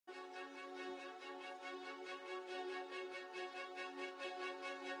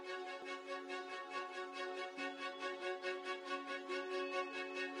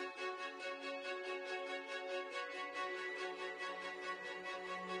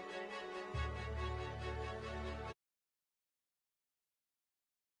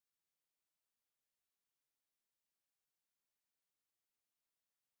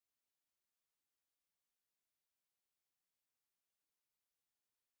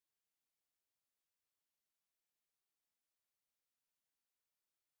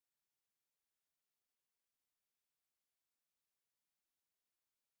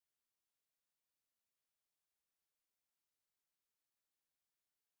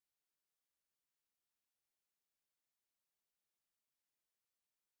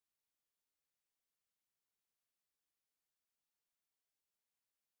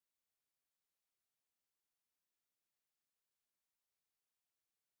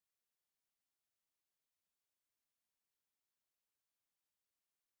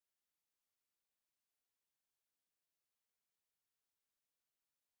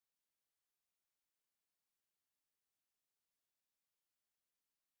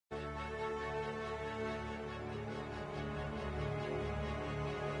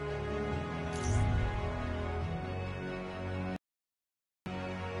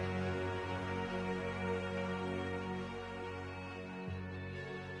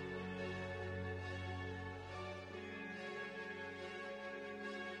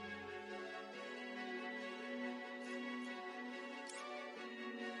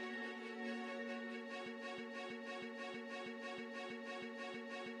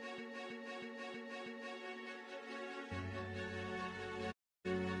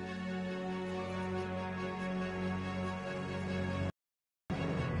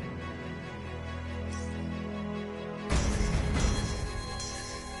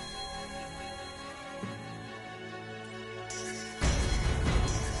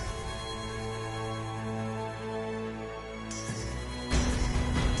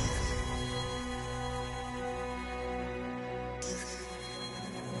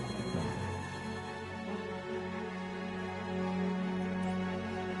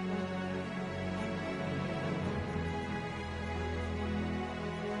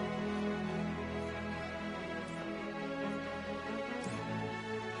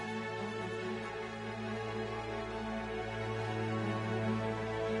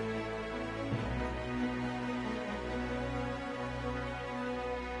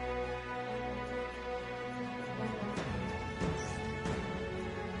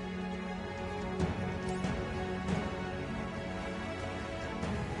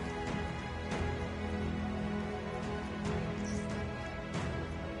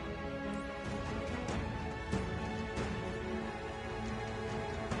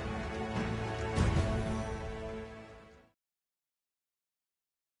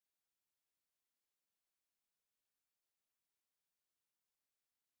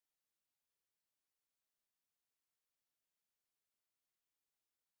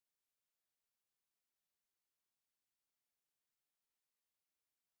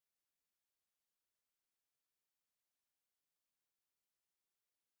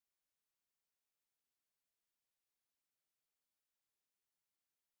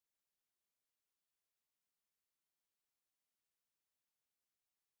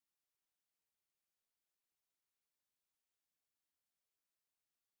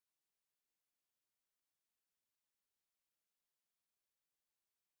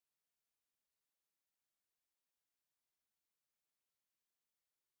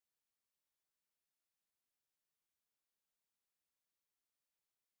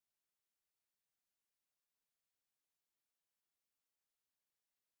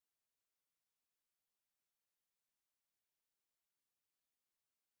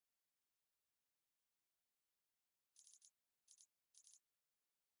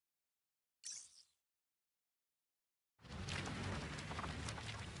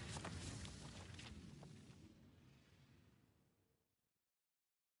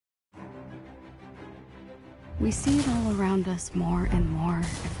We see it all around us more and more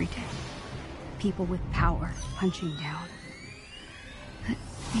every day. People with power punching down. But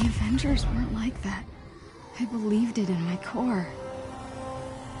the Avengers weren't like that. I believed it in my core.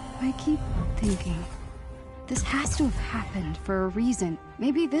 I keep thinking, this has to have happened for a reason.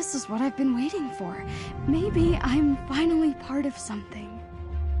 Maybe this is what I've been waiting for. Maybe I'm finally part of something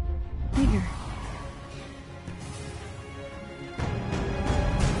bigger.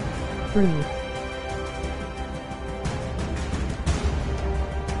 Breathe.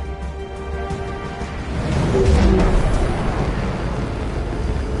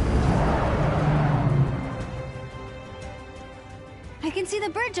 I can see the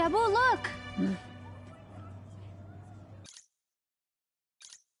bird, Jabu, look!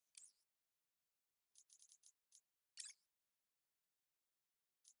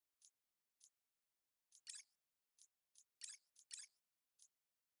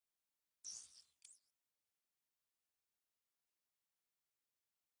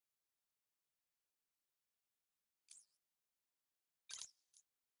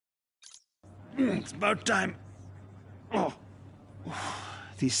 It's about time. Oh.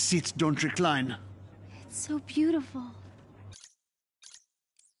 These seats don't recline. It's so beautiful.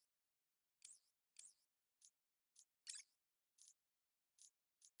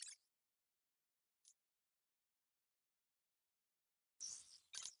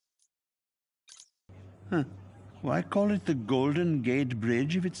 Huh. Why call it the Golden Gate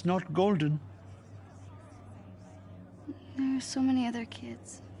Bridge if it's not golden? There are so many other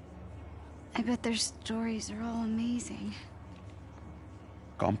kids. I bet their stories are all amazing.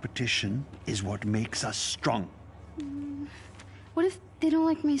 Competition is what makes us strong. What if they don't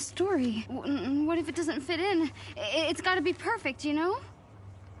like my story? What if it doesn't fit in? It's gotta be perfect, you know?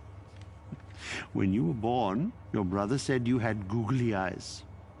 When you were born, your brother said you had googly eyes.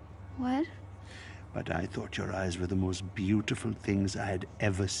 What? But I thought your eyes were the most beautiful things I had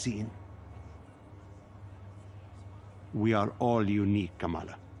ever seen. We are all unique,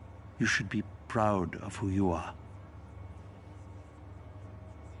 Kamala. You should be proud of who you are.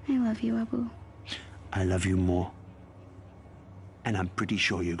 I love you, Abu. I love you more. And I'm pretty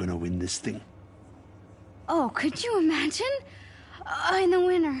sure you're gonna win this thing. Oh, could you imagine? And the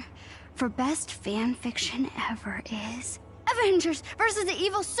winner for best fan fiction ever is Avengers versus the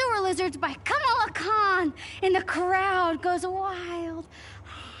Evil Sewer Lizards by Kamala Khan. And the crowd goes wild.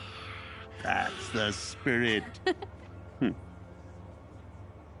 That's the spirit.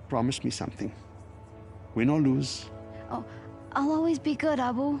 Promise me something. Win or lose. Oh, I'll always be good,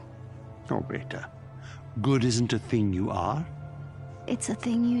 Abu. Oh, beta. Good isn't a thing you are. It's a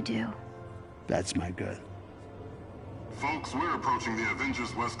thing you do. That's my girl. Folks, we're approaching the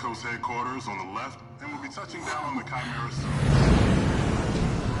Avengers West Coast headquarters on the left, and we'll be touching down on the Chimera soon.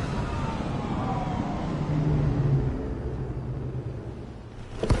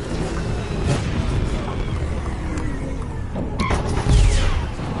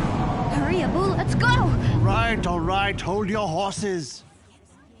 Hurry, Abu, let's go! All right, hold your horses.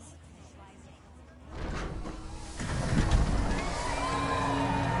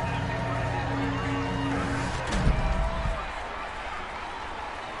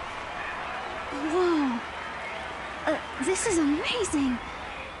 Whoa. This is amazing.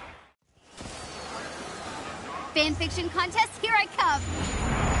 Fan fiction contest, here I come.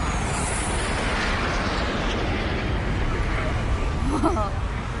 Whoa.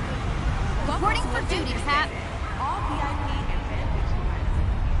 Reporting for duty, Pat. All VIP and fan fiction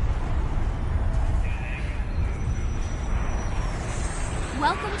items.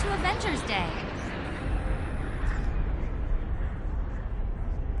 Welcome to Avengers Day.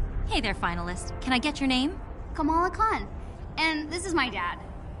 Hey there, finalist. Can I get your name? Kamala Khan. And this is my dad.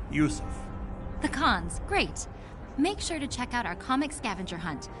 Yusuf. The Khans. Great. Make sure to check out our comic scavenger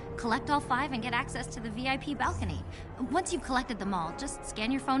hunt. Collect all 5 and get access to the VIP balcony. Once you've collected them all, just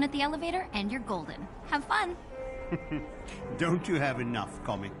scan your phone at the elevator and you're golden. Have fun. Don't you have enough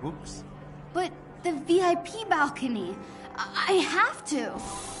comic books? But the VIP balcony. I have to.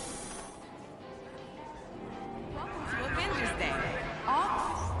 Welcome to Avengers Day.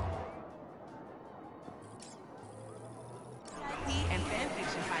 All VIP and fan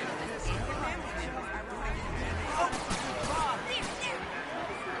fiction finalists and their family members are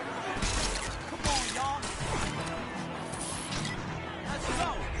Come on, y'all. Let's go.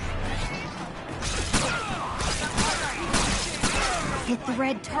 Hit the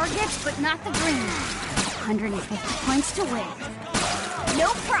red targets, but not the green. 150 points to win. No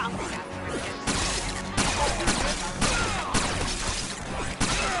problem.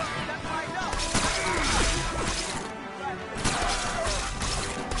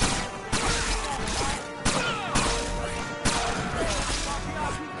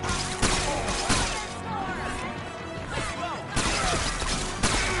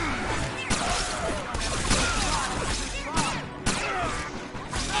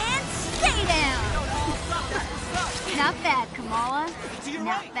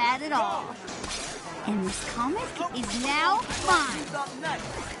 had it all. And this comic is now mine. Who's up next?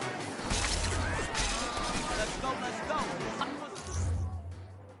 Let's go, let's go.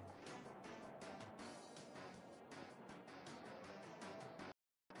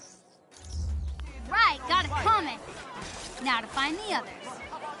 Right, got a comic. Now to find the others.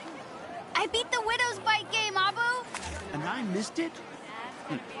 I beat the Widow's Bite game, Abu. And I missed it?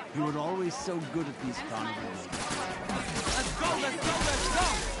 You were always so good at these carnivals. Let's go, let's go, let's go.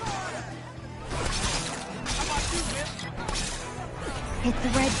 How about you, Whip? Hit the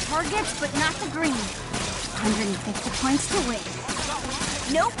red targets, but not the green. 150 points to win.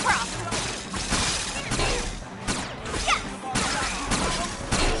 No problem. Yes!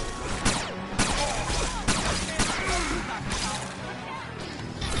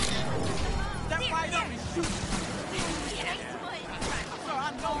 Step right up and shoot. Sir, I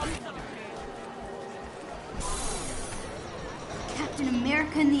know I'm Captain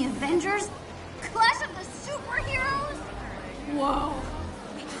America and the Avengers? Clash of the Superheroes? Whoa.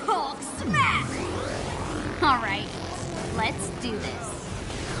 Hulk smash! Alright, let's do this.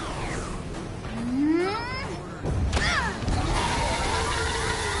 Yes!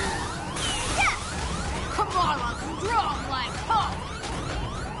 Kamala strong like Hulk!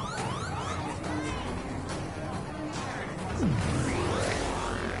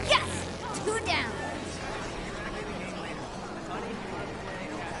 Yes! 2 down.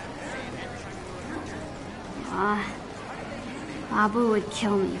 Abu would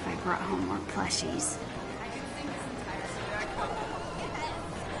kill me if I brought home more plushies.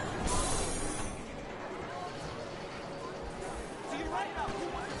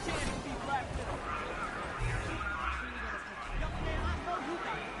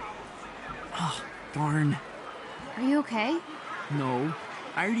 Oh, darn. Are you okay? No,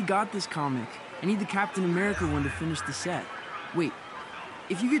 I already got this comic. I need the Captain America one to finish the set. Wait,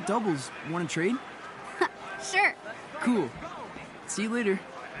 if you get doubles, want to trade? Sure. Cool. See you later.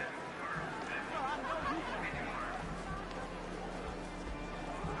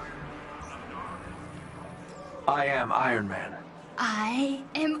 I am Iron Man. I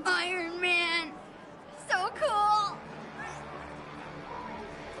am Iron Man. So cool.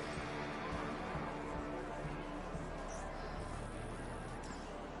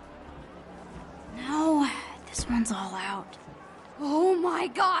 No, this one's all out. Oh my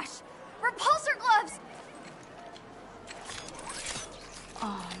gosh! Repulsor gloves!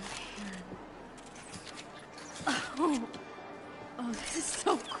 Oh man. Oh, this is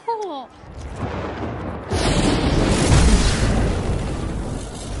so cool.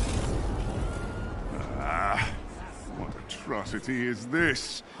 What atrocity is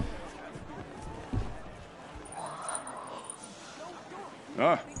this?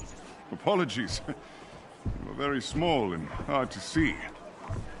 Apologies. You are very small and hard to see.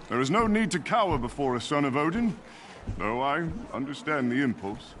 There is no need to cower before a son of Odin, though I understand the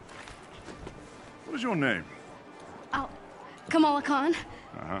impulse. What is your name? Oh, Kamala Khan.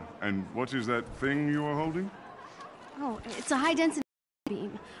 Uh-huh. And what is that thing you are holding? Oh, it's a high-density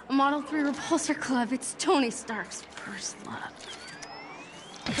beam. A Model 3 repulsor club. It's Tony Stark's first love.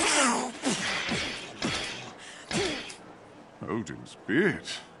 Odin's beard.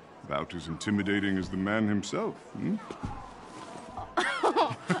 About as intimidating as the man himself, hmm?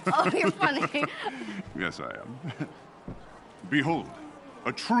 Oh, you're funny. Yes, I am. Behold,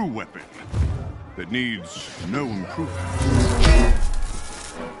 a true weapon that needs no improvement.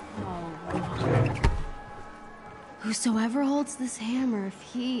 Whosoever holds this hammer,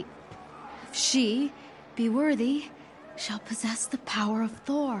 if she be worthy, shall possess the power of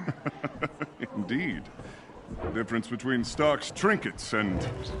Thor. Indeed. The difference between Stark's trinkets and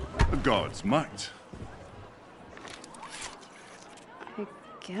a god's might. I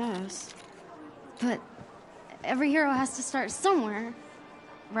guess. But every hero has to start somewhere,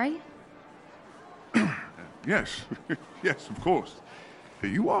 right? Yes, yes, of course.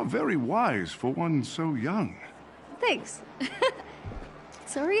 You are very wise for one so young. Thanks.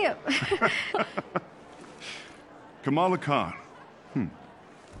 So are you. Kamala Khan.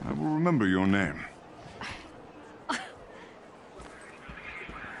 I will remember your name.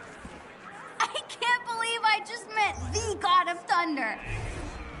 I can't believe I just met the God of Thunder.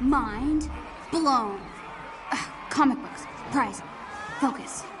 Mind blown. Comic books, prize,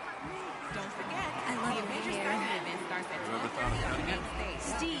 focus. Don't forget, I love the Avengers Tournament event starts at 12:30 on the main stage.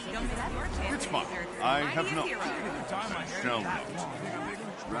 Steve, don't miss your chance It's to fine. meet Earth's I have mightiest not. hero. Shall we?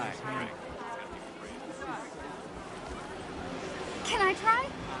 Right. Can I try?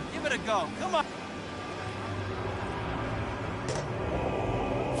 Give it a go. Come on.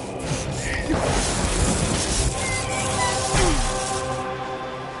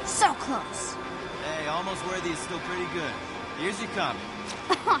 close. Hey, almost worthy is still pretty good. Here's your comic.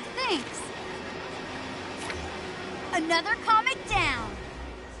 Aw, thanks. Another comic down.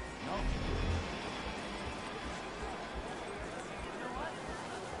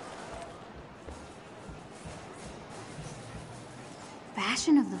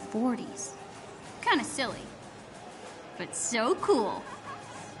 Fashion of the 40s. Kinda silly, but so cool.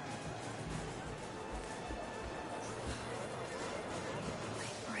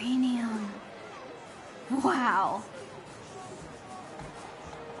 Vibranium. Wow.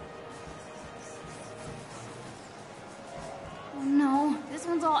 Oh no, this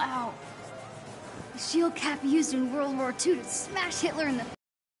one's all out. The shield cap used in World War II to smash Hitler in the...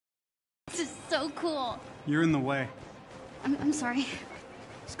 This is so cool. You're in the way. I'm sorry.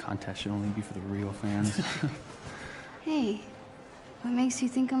 This contest should only be for the real fans. Hey, what makes you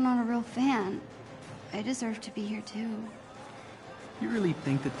think I'm not a real fan? I deserve to be here too. You really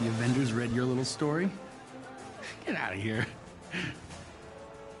think that the Avengers read your little story? Get out of here.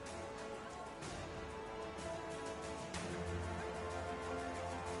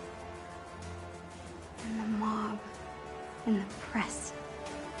 And the mob, and the press,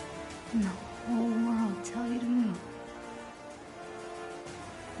 and the whole world tell you to move.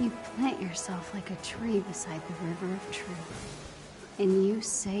 You plant yourself like a tree beside the river of truth, and you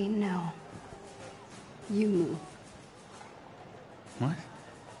say no. You move. What?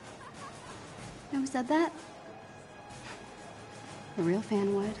 Who said that? A real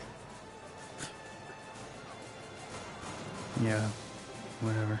fan would. Yeah,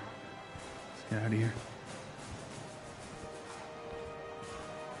 whatever. Let's get out of here.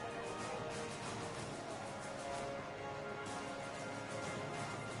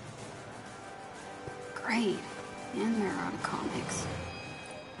 Great. And they're out of comics.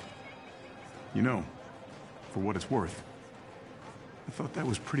 You know, for what it's worth, I thought that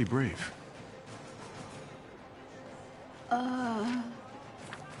was pretty brave.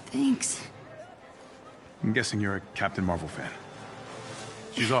 Thanks. I'm guessing you're a Captain Marvel fan.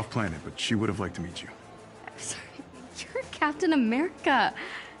 She's off planet, but she would have liked to meet you. I'm sorry. You're Captain America.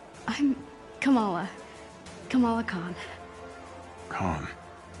 I'm Kamala. Kamala Khan. Khan.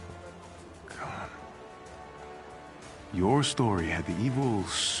 Your story had the evil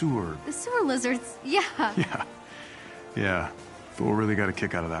sewer... The sewer lizards, yeah. Yeah. Thor really got a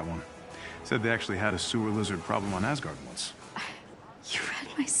kick out of that one. Said they actually had a sewer lizard problem on Asgard once. You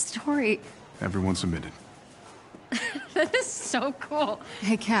read my story. Everyone submitted. That is so cool.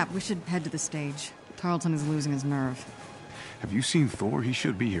 Hey, Cap, we should head to the stage. Tarleton is losing his nerve. Have you seen Thor? He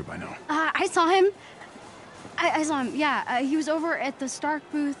should be here by now. I saw him. I saw him, yeah. He was over at the Stark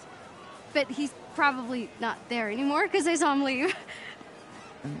booth, but he's probably not there anymore because I saw him leave.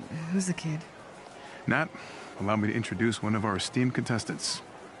 Who's the kid? Nat, allow me to introduce one of our esteemed contestants.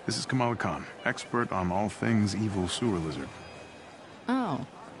 This is Kamala Khan, expert on all things evil sewer lizard. Oh,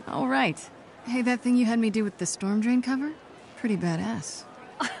 all right. Hey, that thing you had me do with the storm drain cover? Pretty badass.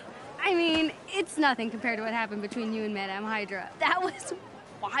 I mean, it's nothing compared to what happened between you and Madame Hydra. That was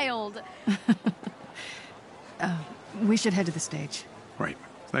wild. We should head to the stage. Right.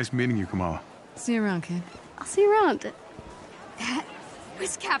 It's nice meeting you, Kamala. See you around, kid. I'll see you around. That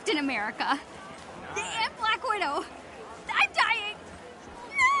was Captain America. And Black Widow. I'm dying.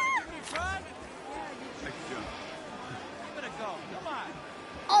 Give it a go. Come on.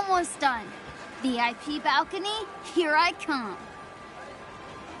 Almost done. VIP balcony, here I come.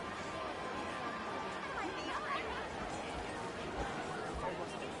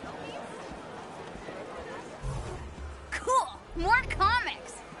 Cool. More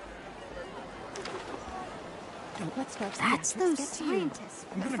comics. Don't let Stark's That's magic those get to you. scientists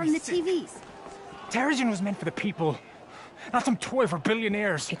I'm gonna from be the sick. TVs. Terrigen was meant for the people, not some toy for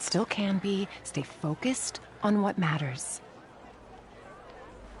billionaires. It still can be. Stay focused on what matters.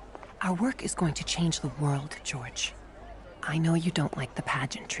 Our work is going to change the world, George. I know you don't like the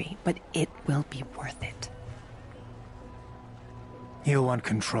pageantry, but it will be worth it. He'll want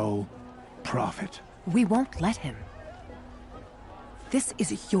control, profit. We won't let him. This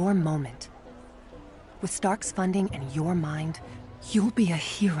is your moment. With Stark's funding and your mind, you'll be a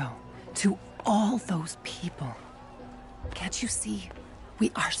hero to all those people. Can't you see?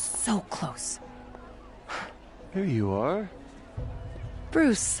 We are so close. Here you are.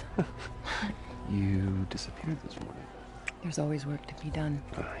 Bruce. You disappeared this morning. There's always work to be done.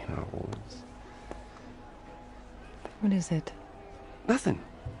 I know, always. What is it? Nothing.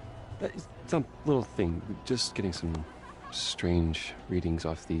 It's some little thing. Just getting some strange readings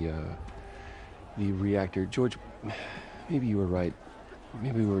off the reactor. George, maybe you were right.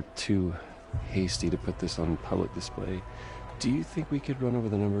 Maybe we were too hasty to put this on public display. Do you think we could run over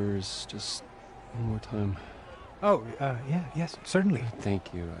the numbers just one more time? Oh, yes, certainly.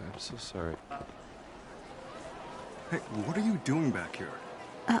 Thank you. I'm so sorry. Hey, what are you doing back here?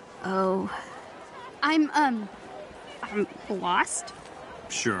 Uh-oh. I'm lost?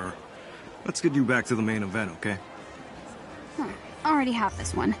 Sure. Let's get you back to the main event, okay? Already have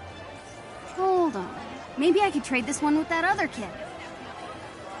this one. Hold on. Maybe I could trade this one with that other kid.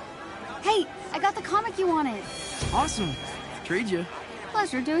 Hey, I got the comic you wanted. Awesome. Trade you.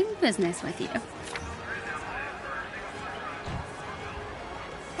 Pleasure doing business with you.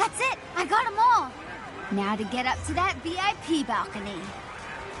 That's it! I got them all! Now to get up to that VIP balcony.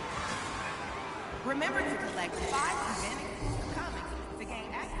 Remember to collect 5 event exclusive comics to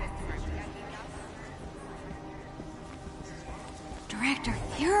gain access to our VIP balcony. Director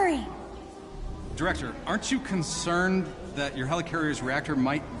Fury! Director, aren't you concerned that your helicarrier's reactor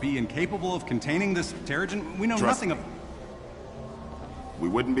might be incapable of containing this Terrigen? We know nothing of... We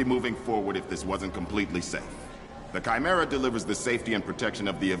wouldn't be moving forward if this wasn't completely safe. The Chimera delivers the safety and protection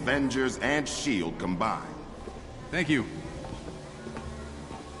of the Avengers and S.H.I.E.L.D. combined. Thank you.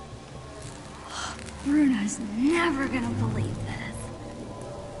 Bruno's never gonna believe this.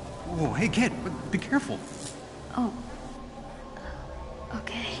 Whoa, hey kid, be careful. Oh.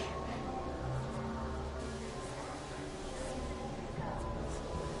 Okay.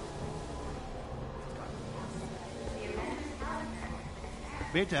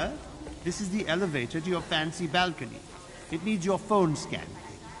 Waiter, this is the elevator to your fancy balcony. It needs your phone scan.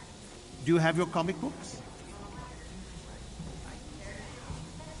 Do you have your comic books?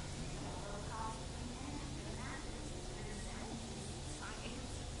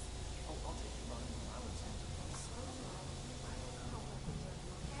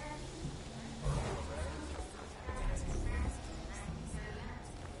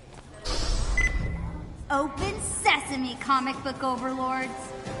 Open sesame, comic book overlords.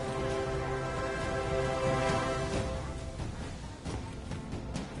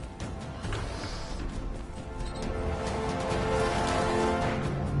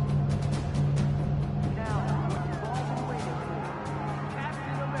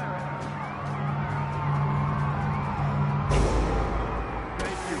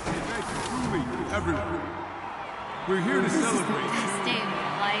 We're here to celebrate. Best day of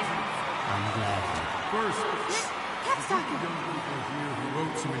my life. I'm glad. First, Kept talking. people here who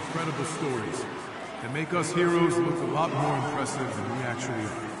wrote some incredible stories that make us heroes look a lot more impressive than we actually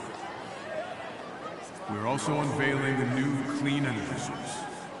are. We're also unveiling a new clean energy source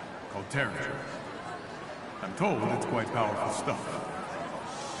called Terrigen. I'm told it's quite powerful stuff.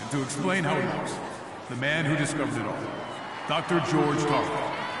 And to explain how it works, the man who discovered it all, Dr. George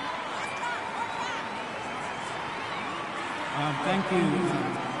Tarleton. Thank you,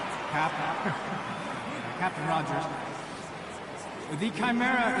 Captain Rogers. The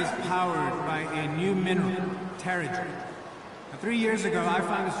Chimera is powered by a new mineral, Terrigen. 3 years ago, I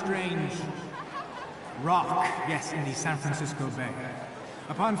found a strange rock, yes, in the San Francisco Bay.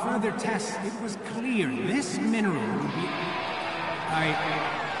 Upon further tests, it was clear this mineral would be...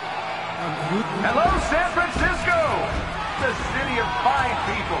 Hello, San Francisco! The city of fine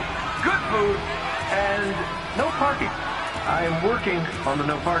people, good food, and no parking. I am working on the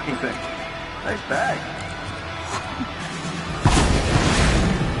no parking thing. Nice bag.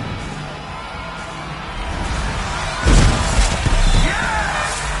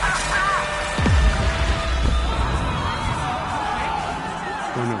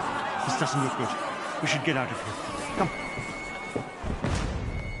 Oh no, this doesn't look good. We should get out of here. Come.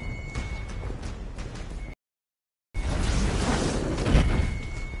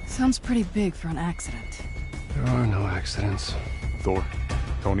 Sounds pretty big for an accident. There are no accidents. Thor,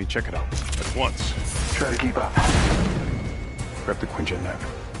 Tony, check it out. At once. Try to keep up. Grab the Quinjet nav.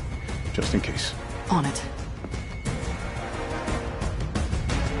 Just in case. On it.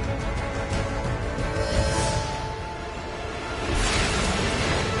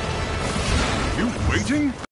 You waiting?